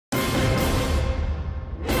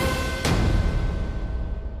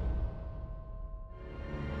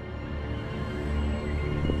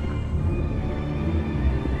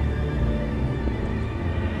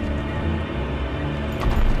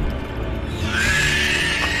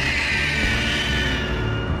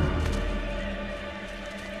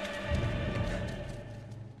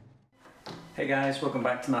Hey guys, welcome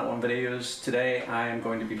back to Nat One Videos. Today I am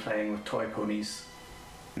going to be playing with toy ponies.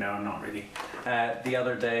 No, not really. The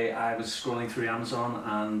other day I was scrolling through Amazon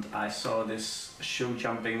and I saw this show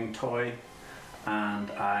jumping toy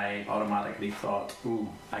and I automatically thought, ooh,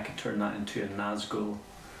 I could turn that into a Nazgul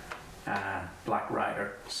Black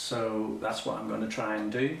Rider. So that's what I'm going to try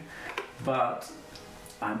and do. But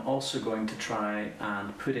I'm also going to try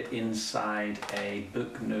and put it inside a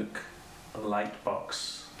Book Nook light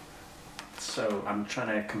box. So I'm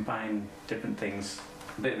trying to combine different things,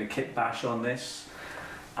 a bit of a kit bash on this,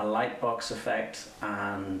 a light box effect,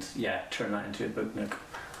 and yeah, turn that into a Book Nook.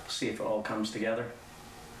 See if it all comes together.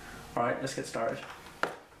 Alright, let's get started.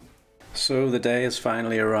 So the day has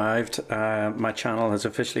finally arrived. My channel has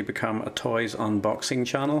officially become a toys unboxing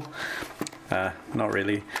channel. Not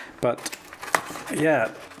really, but yeah.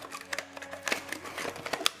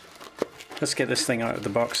 Let's get this thing out of the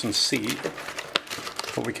box and see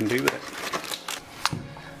what we can do with it.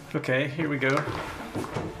 Okay, here we go.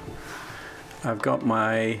 I've got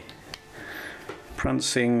my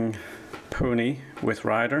prancing pony with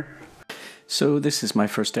rider. So this is my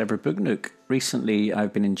first ever Book Nook. Recently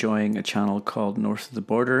I've been enjoying a channel called North of the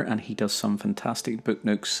Border and he does some fantastic Book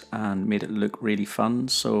Nooks and made it look really fun,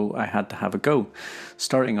 so I had to have a go.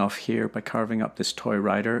 Starting off here by carving up this toy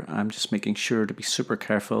rider, I'm just making sure to be super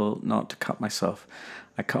careful not to cut myself.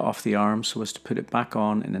 I cut off the arm so as to put it back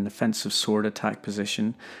on in an offensive sword attack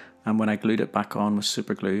position, and when I glued it back on with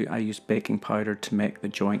super glue I used baking powder to make the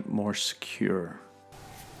joint more secure.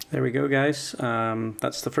 There we go guys,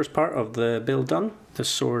 that's the first part of the build done. The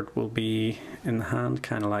sword will be in the hand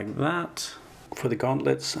kind of like that. For the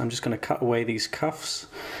gauntlets I'm just going to cut away these cuffs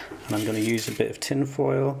and I'm going to use a bit of tin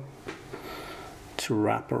foil to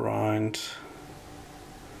wrap around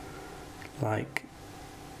like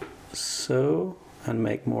so and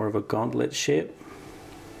make more of a gauntlet shape.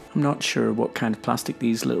 I'm not sure what kind of plastic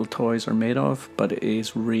these little toys are made of, but it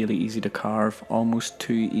is really easy to carve, almost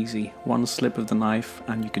too easy. One slip of the knife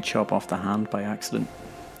and you could chop off the hand by accident.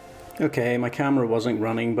 Okay, my camera wasn't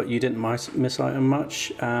running, but you didn't miss out on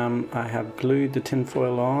much. I have glued the tin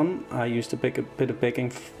foil on. I used a bit of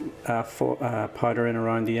baking powder in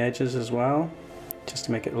around the edges as well, just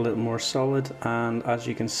to make it a little more solid. And as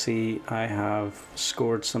you can see, I have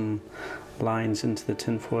scored some lines into the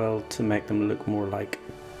tin foil to make them look more like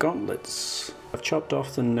gauntlets. I've chopped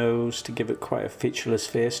off the nose to give it quite a featureless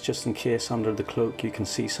face, just in case under the cloak you can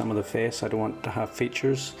see some of the face. I don't want it to have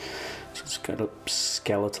features, so it's got a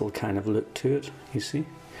skeletal kind of look to it, you see.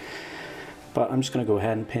 But I'm just going to go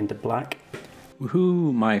ahead and paint it black.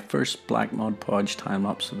 Woohoo! My first black Mod Podge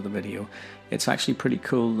time-lapse of the video. It's actually pretty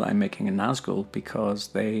cool that I'm making a Nazgul because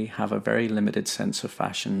they have a very limited sense of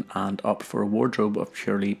fashion and opt for a wardrobe of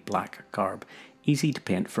purely black garb. Easy to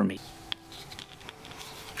paint for me.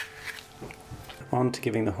 On to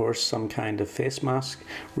giving the horse some kind of face mask.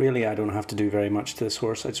 Really, I don't have to do very much to this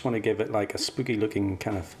horse. I just want to give it like a spooky looking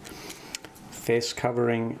kind of face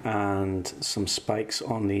covering and some spikes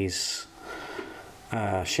on these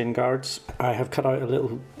shin guards. I have cut out a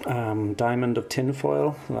little diamond of tin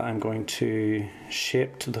foil that I'm going to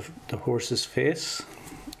shape to the horse's face,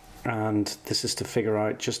 and this is to figure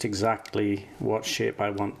out just exactly what shape I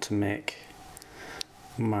want to make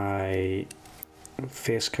my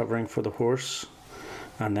face covering for the horse.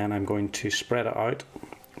 And then I'm going to spread it out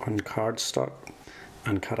on cardstock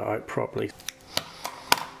and cut it out properly.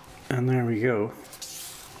 And there we go.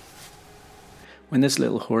 When this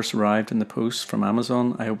little horse arrived in the post from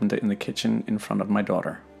Amazon, I opened it in the kitchen in front of my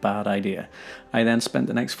daughter. Bad idea. I then spent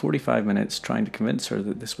the next 45 minutes trying to convince her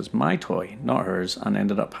that this was my toy, not hers, and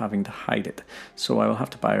ended up having to hide it. So I will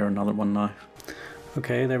have to buy her another one now.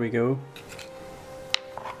 Okay, there we go.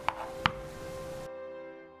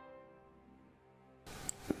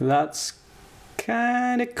 That's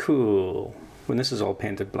kind of cool. When this is all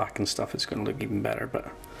painted black and stuff, it's going to look even better,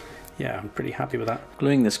 but yeah, I'm pretty happy with that.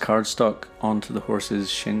 Gluing this cardstock onto the horse's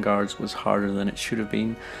shin guards was harder than it should have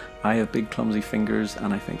been. I have big clumsy fingers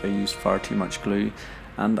and I think I used far too much glue,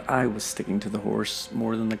 and I was sticking to the horse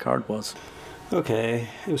more than the card was. Okay,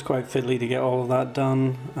 it was quite fiddly to get all of that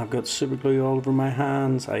done. I've got super glue all over my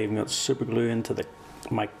hands. I even got super glue into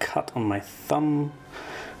my cut on my thumb,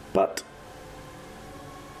 but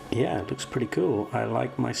yeah, it looks pretty cool. I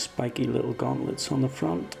like my spiky little gauntlets on the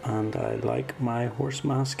front and I like my horse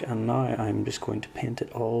mask, and now I'm just going to paint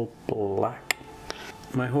it all black.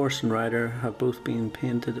 My horse and rider have both been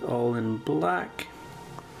painted all in black,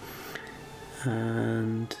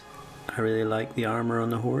 and I really like the armour on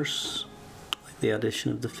the horse, like the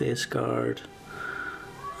addition of the face guard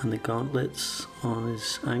And the gauntlets on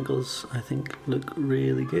his ankles I think look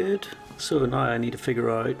really good. So now I need to figure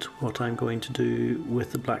out what I'm going to do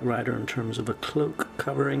with the Black Rider in terms of a cloak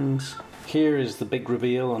coverings. Here is the big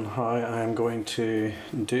reveal on how I'm going to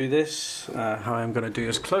do this, how I'm going to do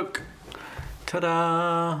his cloak.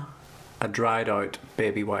 Ta-da! A dried out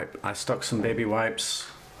baby wipe. I stuck some baby wipes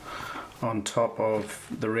on top of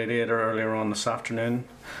the radiator earlier on this afternoon.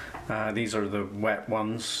 These are the wet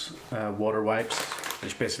ones, water wipes,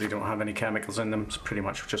 which basically don't have any chemicals in them. It's pretty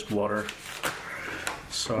much just water.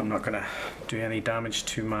 So I'm not going to do any damage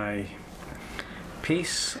to my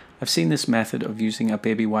piece. I've seen this method of using a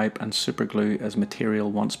baby wipe and super glue as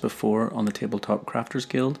material once before on the Tabletop Crafters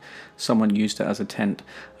Guild. Someone used it as a tent.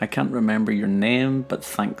 I can't remember your name, but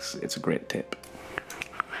thanks, it's a great tip.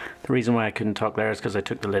 The reason why I couldn't talk there is because I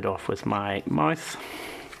took the lid off with my mouth.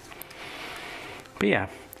 But yeah,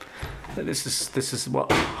 this is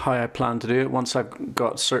how I plan to do it. Once I've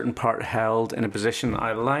got a certain part held in a position that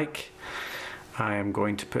I like, I am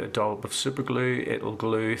going to put a dollop of super glue. It'll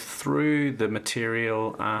glue through the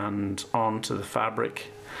material and onto the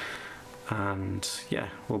fabric, and yeah,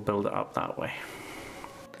 we'll build it up that way.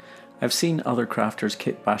 I've seen other crafters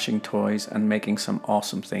kit bashing toys and making some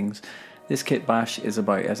awesome things. This kit bash is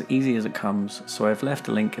about as easy as it comes, so I've left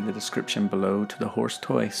a link in the description below to the horse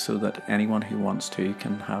toy so that anyone who wants to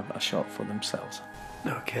can have a shot for themselves.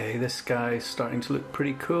 Okay, this guy's starting to look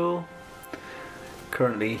pretty cool.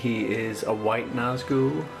 Currently he is a white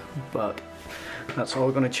Nazgul, but that's all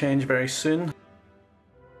going to change very soon.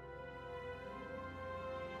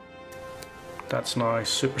 That's now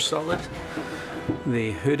super solid.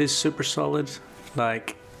 The hood is super solid,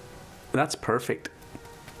 like, that's perfect.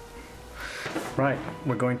 Right,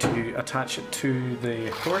 we're going to attach it to the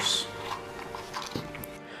horse.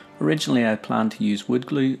 Originally I planned to use wood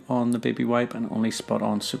glue on the baby wipe and only spot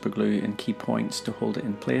on super glue in key points to hold it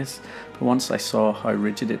in place, but once I saw how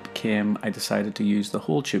rigid it became, I decided to use the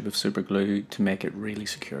whole tube of super glue to make it really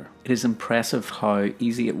secure. It is impressive how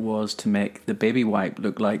easy it was to make the baby wipe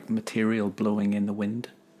look like material blowing in the wind.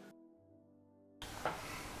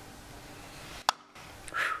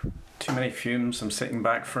 Too many fumes, I'm sitting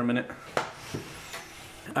back for a minute.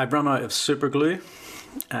 I've run out of super glue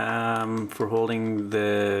for holding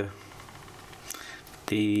the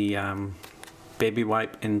baby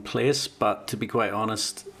wipe in place, but to be quite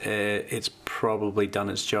honest, it's probably done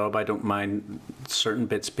its job. I don't mind certain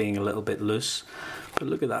bits being a little bit loose, but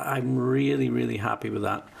look at that, I'm really happy with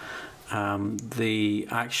that. The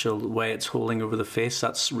actual way it's holding over the face,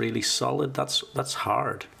 that's really solid. That's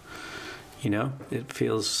hard, you know, it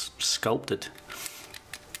feels sculpted.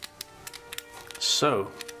 So,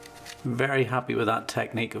 very happy with that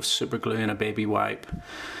technique of super glue in a baby wipe.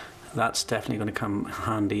 That's definitely going to come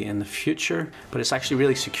handy in the future, but it's actually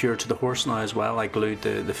really secure to the horse now as well. I glued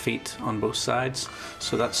the feet on both sides,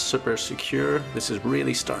 so that's super secure. This is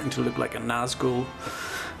really starting to look like a Nazgul.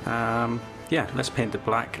 Yeah, let's paint it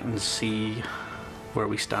black and see where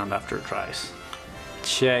we stand after it dries.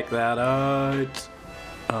 Check that out.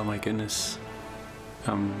 Oh my goodness,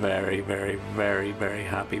 I'm very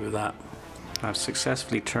happy with that. I've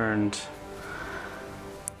successfully turned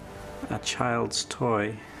a child's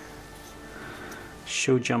toy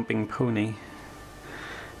show jumping pony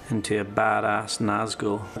into a badass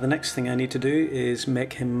Nazgul. The next thing I need to do is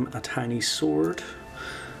make him a tiny sword,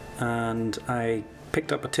 and I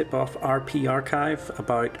picked up a tip off RP Archive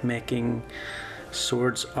about making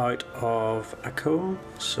swords out of a comb,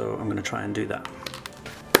 so I'm going to try and do that.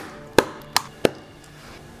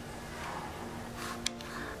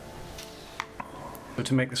 So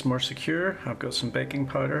to make this more secure, I've got some baking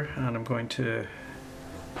powder and I'm going to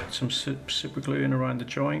put some super glue in around the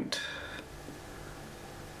joint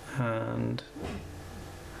and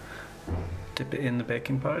dip it in the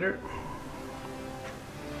baking powder.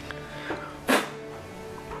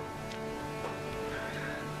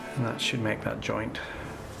 And that should make that joint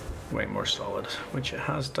way more solid, which it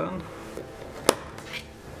has done.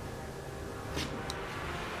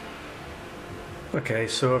 Okay,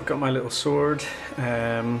 so I've got my little sword.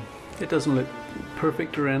 It doesn't look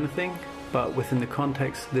perfect or anything, but within the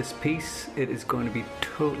context of this piece, it is going to be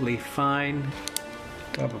totally fine.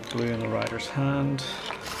 Dab of glue in the rider's hand.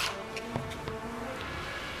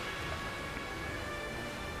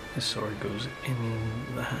 The sword goes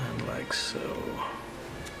in the hand like so.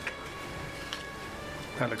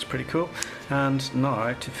 That looks pretty cool. And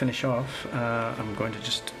now, to finish off, I'm going to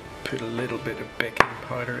just put a little bit of baking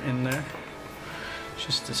powder in there,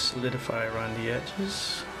 just to solidify around the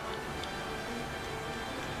edges.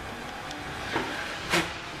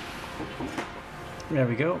 There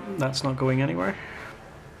we go, that's not going anywhere.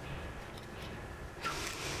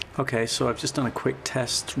 Okay, so I've just done a quick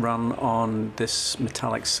test run on this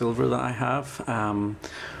metallic silver that I have.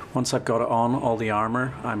 Once I've got it on all the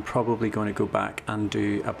armor, I'm probably going to go back and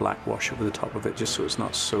do a black wash over the top of it just so it's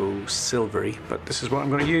not so silvery, but this is what I'm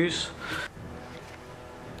going to use.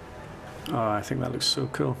 Oh, I think that looks so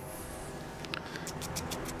cool.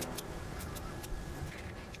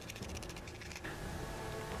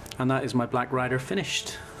 And that is my Black Rider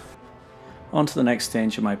finished. On to the next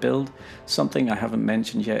stage of my build. Something I haven't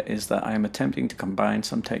mentioned yet is that I am attempting to combine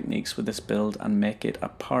some techniques with this build and make it a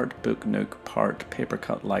part Book Nook, part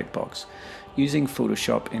Papercut Light Box. Using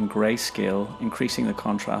Photoshop in grayscale, increasing the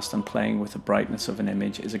contrast and playing with the brightness of an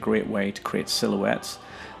image is a great way to create silhouettes.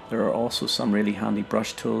 There are also some really handy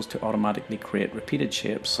brush tools to automatically create repeated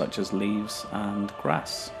shapes such as leaves and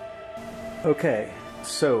grass. Okay.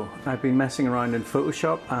 So, I've been messing around in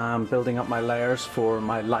Photoshop, building up my layers for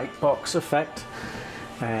my light box effect.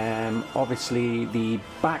 Obviously the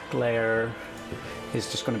back layer is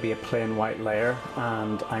just going to be a plain white layer,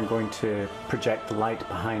 and I'm going to project the light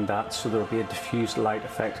behind that so there will be a diffused light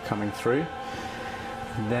effect coming through.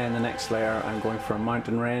 Then the next layer I'm going for a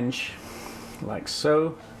mountain range, like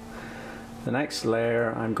so. The next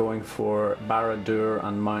layer I'm going for Barad-dûr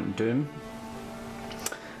and Mount Doom.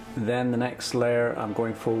 Then the next layer I'm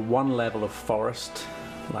going for one level of forest,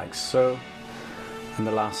 like so, and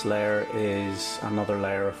the last layer is another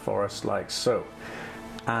layer of forest, like so.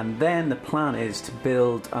 And then the plan is to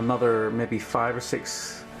build another maybe 5 or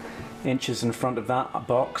 6 inches in front of that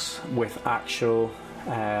box with actual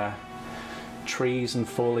trees and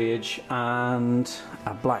foliage and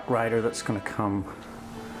a Black Rider that's going to come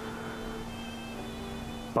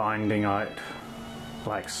bounding out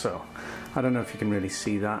like so. I don't know if you can really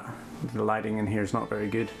see that. The lighting in here is not very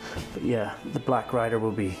good. But yeah, the Black Rider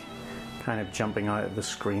will be kind of jumping out of the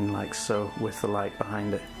screen like so with the light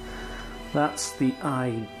behind it. That's the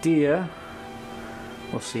idea.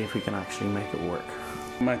 We'll see if we can actually make it work.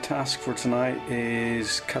 My task for tonight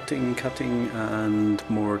is cutting, and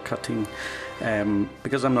more cutting.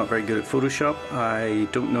 Because I'm not very good at Photoshop, I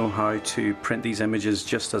don't know how to print these images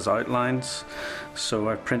just as outlines. So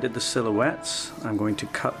I've printed the silhouettes. I'm going to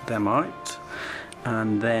cut them out,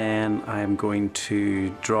 and then I'm going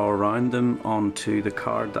to draw around them onto the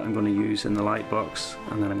card that I'm going to use in the light box,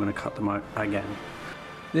 and then I'm going to cut them out again.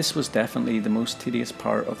 This was definitely the most tedious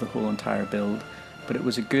part of the whole entire build, but it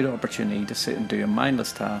was a good opportunity to sit and do a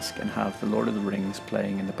mindless task and have the Lord of the Rings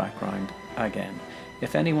playing in the background again.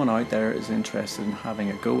 If anyone out there is interested in having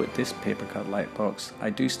a go at this Papercut Light Box, I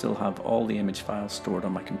do still have all the image files stored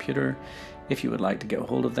on my computer. If you would like to get a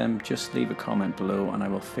hold of them, just leave a comment below and I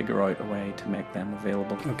will figure out a way to make them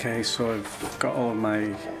available. Okay, so I've got all of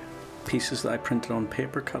my pieces that I printed on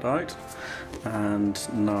paper cut out, and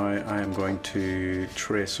now I am going to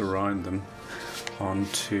trace around them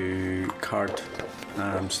onto card.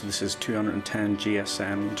 So this is 210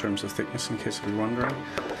 GSM in terms of thickness, in case you're wondering.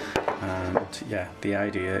 And yeah, the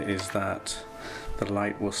idea is that the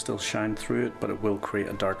light will still shine through it, but it will create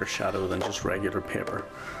a darker shadow than just regular paper.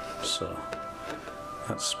 So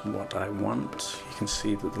that's what I want. You can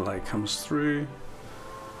see that the light comes through.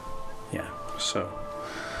 Yeah, so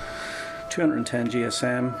 210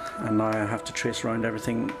 GSM, and now I have to trace around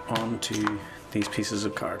everything onto these pieces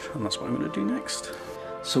of card, and that's what I'm going to do next.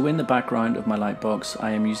 So in the background of my light box,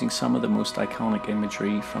 I am using some of the most iconic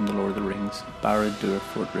imagery from the Lord of the Rings, Barad-dûr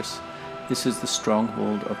Fortress. This is the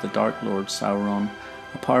stronghold of the Dark Lord Sauron,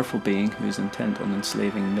 a powerful being who is intent on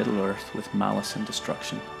enslaving Middle-earth with malice and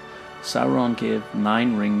destruction. Sauron gave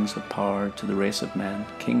 9 rings of power to the race of men,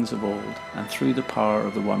 kings of old, and through the power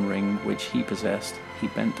of the one ring which he possessed, he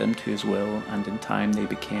bent them to his will, and in time they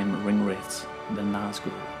became ring wraiths, the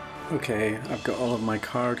Nazgul. Okay, I've got all of my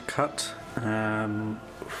card cut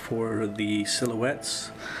for the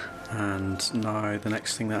silhouettes, and now the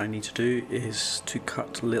next thing that I need to do is to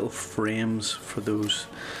cut little frames for those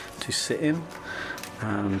to sit in,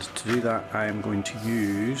 and to do that I am going to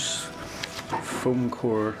use foam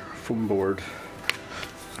board.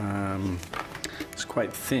 It's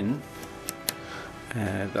quite thin.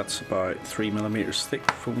 That's about 3mm thick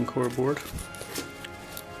foam core board.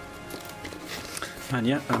 And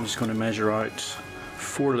yeah, I'm just going to measure out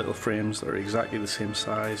 4 little frames that are exactly the same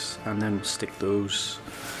size, and then we'll stick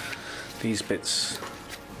these bits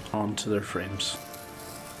onto their frames.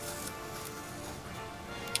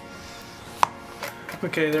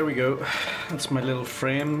 Okay, there we go. That's my little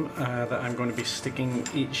frame that I'm going to be sticking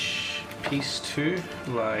each piece to,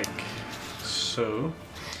 like so.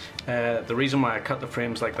 The reason why I cut the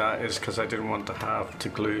frames like that is because I didn't want to have to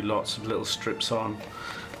glue lots of little strips on.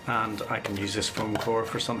 and I can use this foam core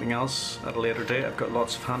for something else at a later date. I've got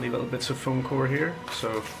lots of handy little bits of foam core here,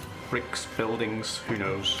 so bricks, buildings, who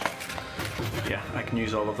knows. Yeah, I can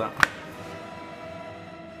use all of that.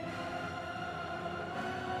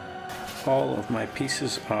 All of my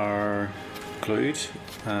pieces are glued.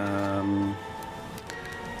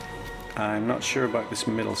 I'm not sure about this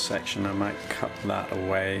middle section. I might cut that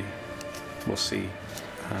away. We'll see.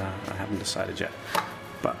 I haven't decided yet.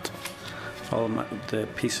 But all of the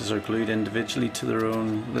pieces are glued individually to their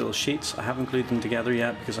own little sheets. I haven't glued them together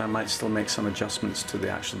yet because I might still make some adjustments to the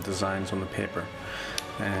actual designs on the paper.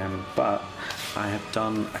 But I have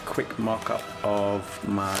done a quick mock-up of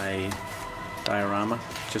my diorama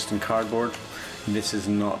just in cardboard. This is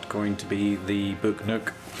not going to be the Book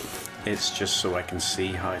Nook. It's just so I can see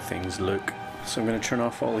how things look. So I'm going to turn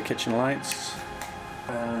off all the kitchen lights,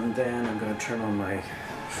 and then I'm going to turn on my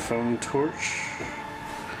foam torch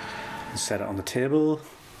and set it on the table.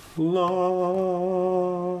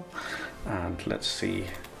 La! And let's see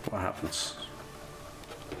what happens.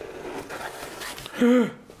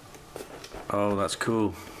 Oh, that's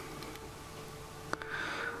cool.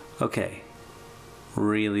 Okay,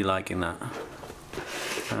 really liking that.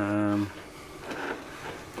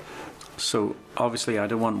 So obviously I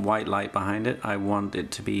don't want white light behind it. I want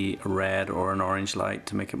it to be a red or an orange light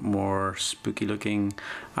to make it more spooky looking.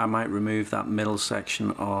 I might remove that middle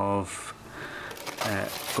section of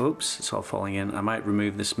oops, it's all falling in. I might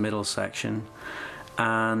remove this middle section,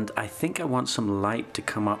 and I think I want some light to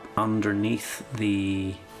come up underneath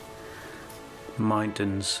the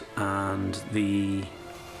mountains and the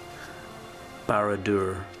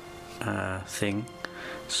Barad-dûr thing.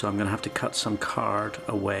 So I'm going to have to cut some card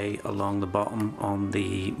away along the bottom on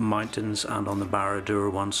the mountains and on the Barad-dûr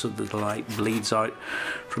one so that the light bleeds out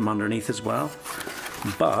from underneath as well.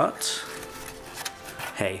 But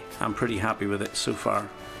hey, I'm pretty happy with it so far.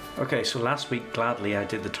 Okay, so last week gladly I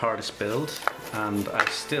did the TARDIS build, and I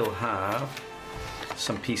still have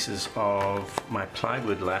some pieces of my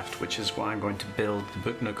plywood left, which is what I'm going to build the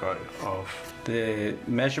Book Nook out of. The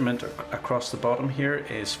measurement across the bottom here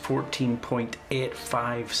is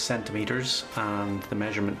 14.85 centimeters, and the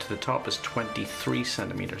measurement to the top is 23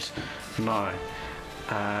 centimeters. Now,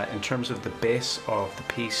 in terms of the base of the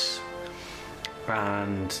piece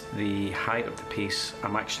and the height of the piece,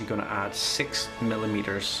 I'm actually going to add 6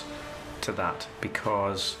 millimeters to that,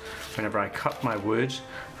 because whenever I cut my wood,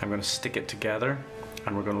 I'm going to stick it together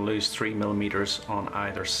and we're going to lose 3 millimeters on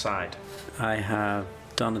either side. I have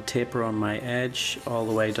done a taper on my edge all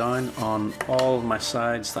the way down on all of my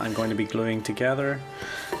sides that I'm going to be gluing together,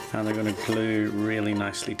 and they're going to glue really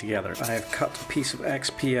nicely together. I have cut a piece of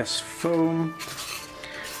XPS foam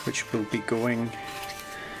which will be going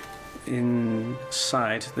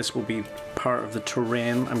inside. This will be part of the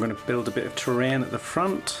terrain. I'm going to build a bit of terrain at the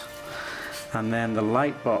front, and then the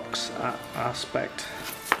light box aspect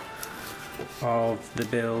of the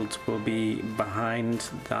build will be behind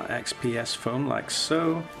that XPS foam, like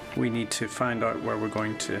so. We need to find out where we're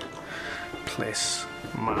going to place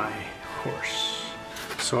my horse.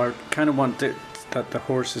 So I kind of want it that the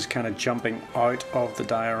horse is kind of jumping out of the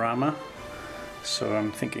diorama, so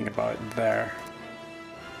I'm thinking about there.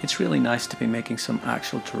 It's really nice to be making some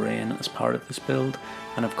actual terrain as part of this build,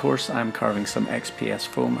 and of course I'm carving some XPS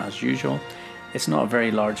foam as usual. It's not a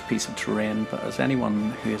very large piece of terrain, but as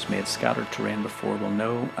anyone who has made scattered terrain before will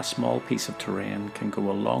know, a small piece of terrain can go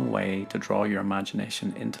a long way to draw your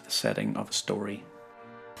imagination into the setting of a story.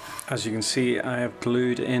 As you can see, I have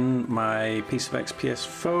glued in my piece of XPS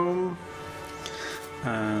foam,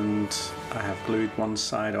 and I have glued one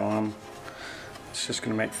side on. It's just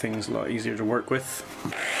going to make things a lot easier to work with.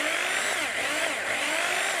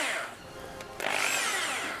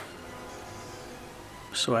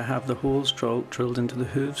 So I have the holes drilled into the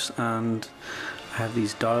hooves, and I have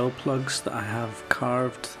these dowel plugs that I have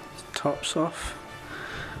carved the tops off,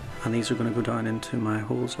 and these are going to go down into my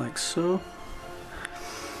holes like so.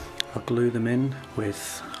 I'll glue them in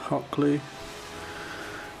with hot glue,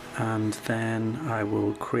 and then I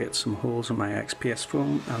will create some holes in my XPS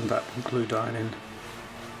foam, and that will glue down in.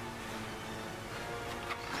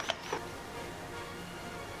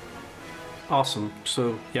 Awesome,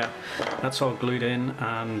 so yeah, that's all glued in,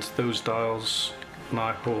 and those dowels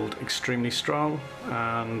now hold extremely strong,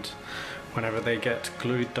 and whenever they get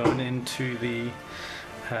glued down into the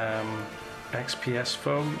XPS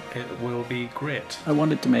foam, it will be great. I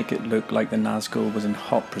wanted to make it look like the Nazgul was in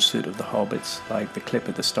hot pursuit of the hobbits, like the clip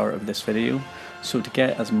at the start of this video. So to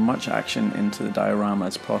get as much action into the diorama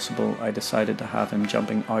as possible, I decided to have him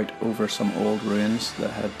jumping out over some old ruins that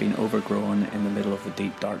had been overgrown in the middle of the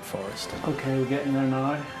deep dark forest. Okay, we're getting there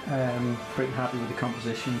now. Pretty happy with the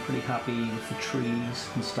composition, pretty happy with the trees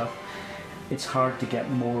and stuff. It's hard to get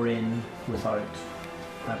more in without,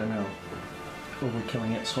 I don't know,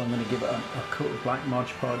 overkilling it, so I'm going to give it a coat of black Mod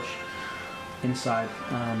Podge inside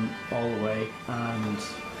all the way, and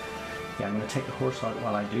yeah, I'm going to take the horse out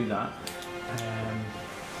while I do that,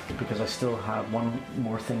 because I still have one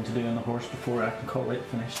more thing to do on the horse before I can call it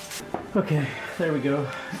finished. Okay, there we go.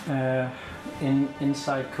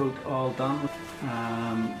 Inside coat all done.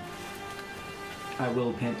 I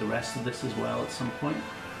will paint the rest of this as well at some point.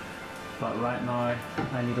 But right now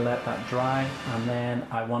I need to let that dry, and then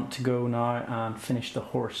I want to go now and finish the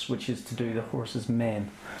horse, which is to do the horse's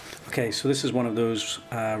mane. Okay, so this is one of those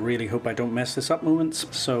really hope I don't mess this up moments.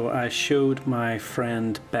 So I showed my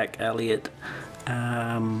friend Beck Elliott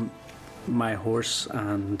my horse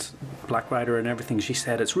and Black Rider and everything. She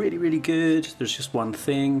said it's really good. There's just one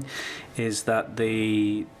thing, is that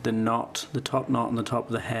the knot, the top knot on the top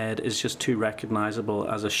of the head is just too recognizable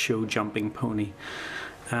as a show jumping pony.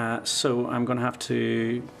 So I'm going to have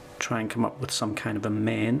to try and come up with some kind of a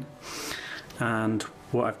mane, and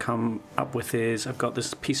what I've come up with is I've got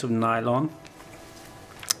this piece of nylon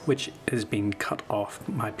which is being cut off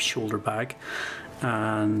my shoulder bag,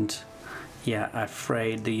 and yeah, I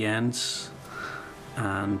frayed the ends,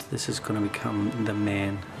 and this is going to become the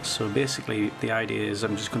mane. So basically the idea is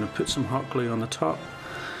I'm just going to put some hot glue on the top,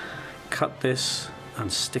 cut this and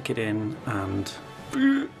stick it in, and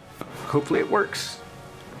hopefully it works.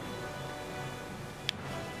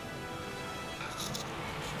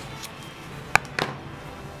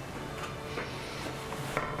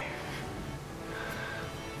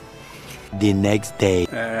 The next day.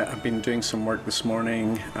 I've been doing some work this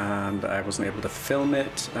morning and I wasn't able to film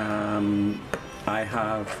it. I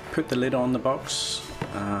have put the lid on the box,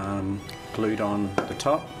 glued on the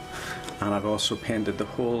top, and I've also painted the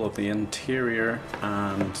whole of the interior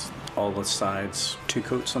and all the sides, 2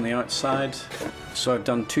 coats on the outside. So I've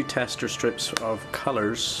done 2 tester strips of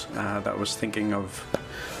colours that I was thinking of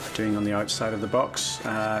doing on the outside of the box.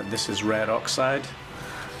 This is red oxide,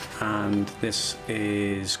 and this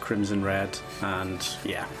is crimson red, and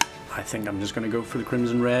yeah, I think I'm just going to go for the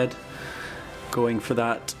crimson red, going for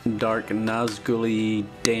that dark Nazgul-y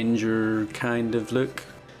danger kind of look.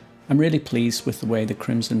 I'm really pleased with the way the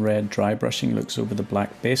crimson red dry brushing looks over the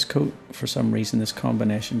black base coat. For some reason this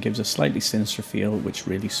combination gives a slightly sinister feel which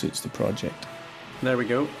really suits the project. There we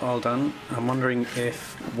go, all done. I'm wondering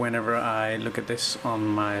if whenever I look at this on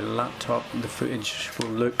my laptop the footage will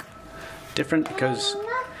look different, because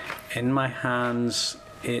in my hands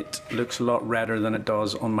it looks a lot redder than it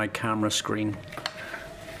does on my camera screen.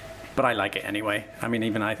 But I like it anyway. I mean,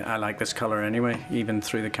 even I like this colour anyway, even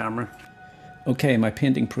through the camera. Okay, my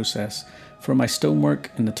painting process. For my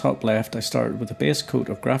stonework in the top left, I started with a base coat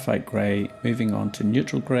of graphite grey, moving on to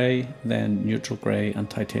neutral grey, then neutral grey and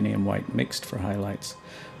titanium white mixed for highlights.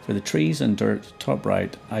 For the trees and dirt, top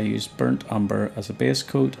right, I used burnt umber as a base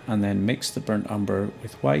coat and then mixed the burnt umber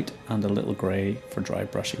with white and a little grey for dry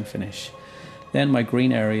brushing finish. Then my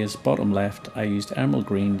green areas, bottom left, I used emerald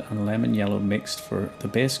green and lemon yellow mixed for the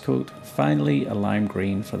base coat. Finally, a lime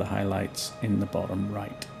green for the highlights in the bottom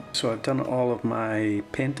right. So I've done all of my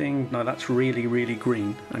painting. Now that's really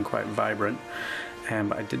green and quite vibrant.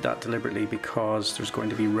 But I did that deliberately because there's going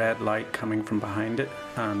to be red light coming from behind it,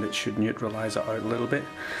 and it should neutralize it out a little bit,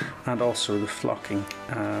 and also the flocking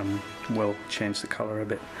will change the color a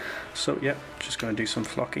bit. So yeah, just going to do some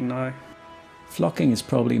flocking now. Flocking is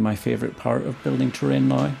probably my favorite part of building terrain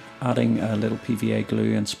now. Adding a little PVA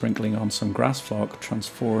glue and sprinkling on some grass flock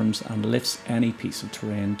transforms and lifts any piece of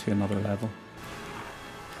terrain to another level.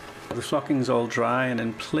 The flocking's all dry and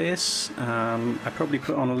in place. I probably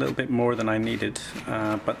put on a little bit more than I needed,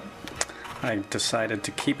 but I decided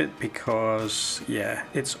to keep it because, yeah,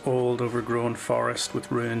 it's old overgrown forest with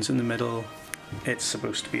ruins in the middle. It's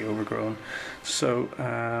supposed to be overgrown. So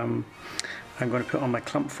I'm going to put on my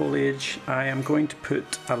clump foliage. I am going to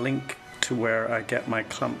put a link to where I get my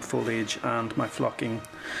clump foliage and my flocking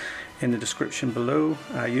in the description below.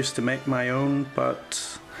 I used to make my own,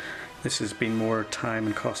 but this has been more time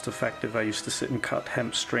and cost effective. I used to sit and cut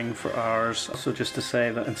hemp string for hours. Also, just to say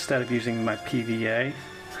that instead of using my PVA,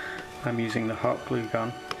 I'm using the hot glue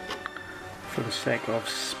gun for the sake of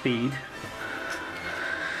speed.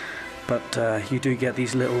 But you do get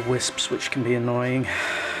these little wisps which can be annoying.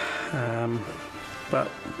 but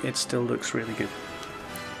it still looks really good.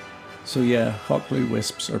 So yeah, hot glue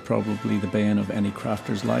wisps are probably the bane of any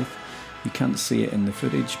crafter's life. You can't see it in the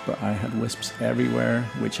footage, but I had wisps everywhere,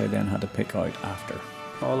 which I then had to pick out after.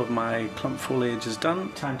 All of my clump foliage is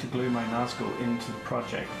done. Time to glue my Nazgul into the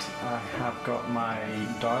project. I have got my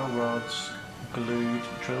dowel rods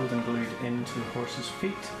drilled and glued into the horse's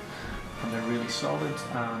feet, and they're really solid,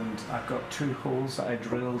 and I've got 2 holes that I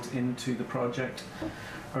drilled into the project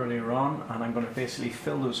earlier on, and I'm going to basically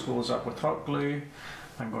fill those holes up with hot glue.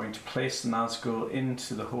 I'm going to place the Nazgul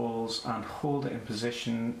into the holes and hold it in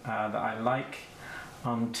position that I like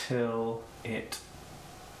until it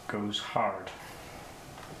goes hard.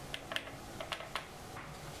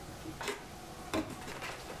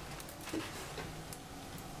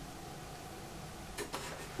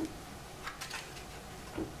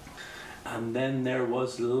 And then there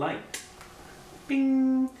was light.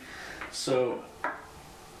 Bing! So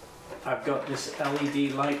I've got this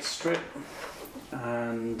LED light strip,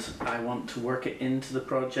 and I want to work it into the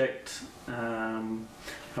project. I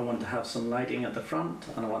want to have some lighting at the front,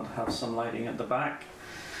 and I want to have some lighting at the back.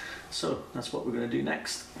 So that's what we're going to do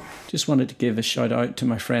next. Just wanted to give a shout out to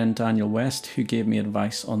my friend Daniel West, who gave me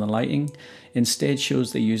advice on the lighting. In stage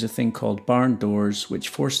shows they use a thing called barn doors, which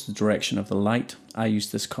force the direction of the light. I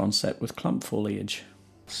use this concept with clump foliage.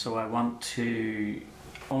 So I want to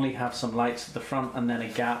only have some lights at the front and then a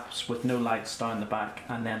gaps with no lights down the back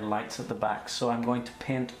and then lights at the back. So I'm going to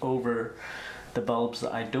paint over the bulbs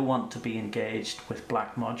that I don't want to be engaged with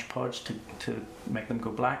black Mod Podge to make them go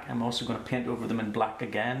black. I'm also going to paint over them in black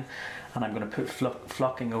again, and I'm going to put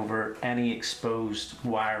flocking over any exposed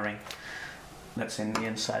wiring that's in the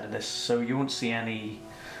inside of this. So you won't see any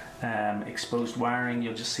exposed wiring,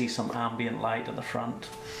 you'll just see some ambient light at the front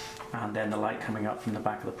and then the light coming up from the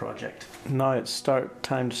back of the project. Now it's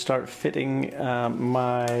time to start fitting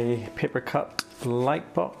my Papercut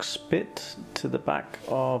Light Box bit to the back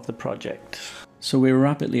of the project. So we're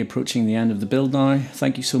rapidly approaching the end of the build now.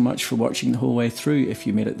 Thank you so much for watching the whole way through if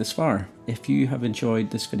you made it this far. If you have enjoyed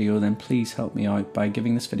this video, then please help me out by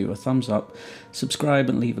giving this video a thumbs up, subscribe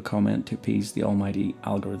and leave a comment to appease the almighty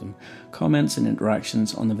algorithm. Comments and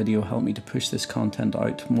interactions on the video help me to push this content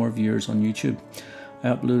out to more viewers on YouTube. I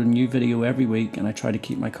upload a new video every week, and I try to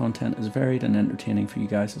keep my content as varied and entertaining for you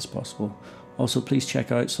guys as possible. Also, please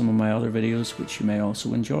check out some of my other videos which you may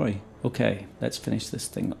also enjoy. Okay, let's finish this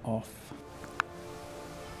thing off.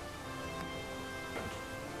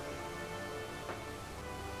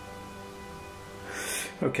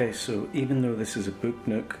 Okay, so even though this is a Book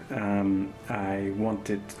Nook, I want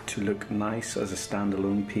it to look nice as a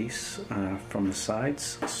standalone piece from the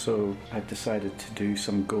sides. So I've decided to do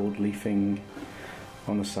some gold leafing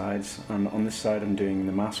on the sides, and on this side I'm doing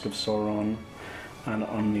the Mask of Sauron, and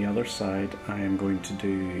on the other side I am going to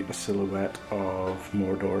do a silhouette of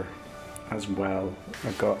Mordor as well.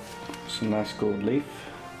 I've got some nice gold leaf,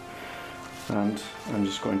 and I'm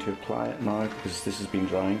just going to apply it now because this has been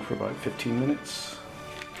drying for about 15 minutes.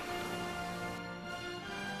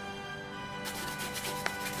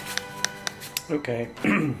 Okay,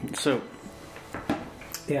 so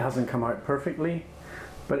it hasn't come out perfectly,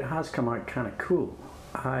 but it has come out kind of cool.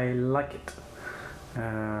 I like it.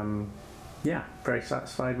 Yeah, very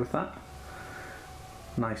satisfied with that.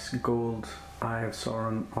 Nice gold Eye of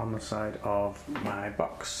Sauron on the side of my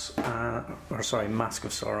box, Mask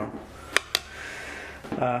of Sauron.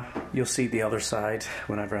 You'll see the other side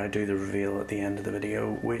whenever I do the reveal at the end of the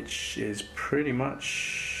video, which is pretty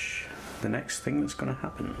much the next thing that's going to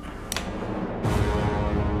happen.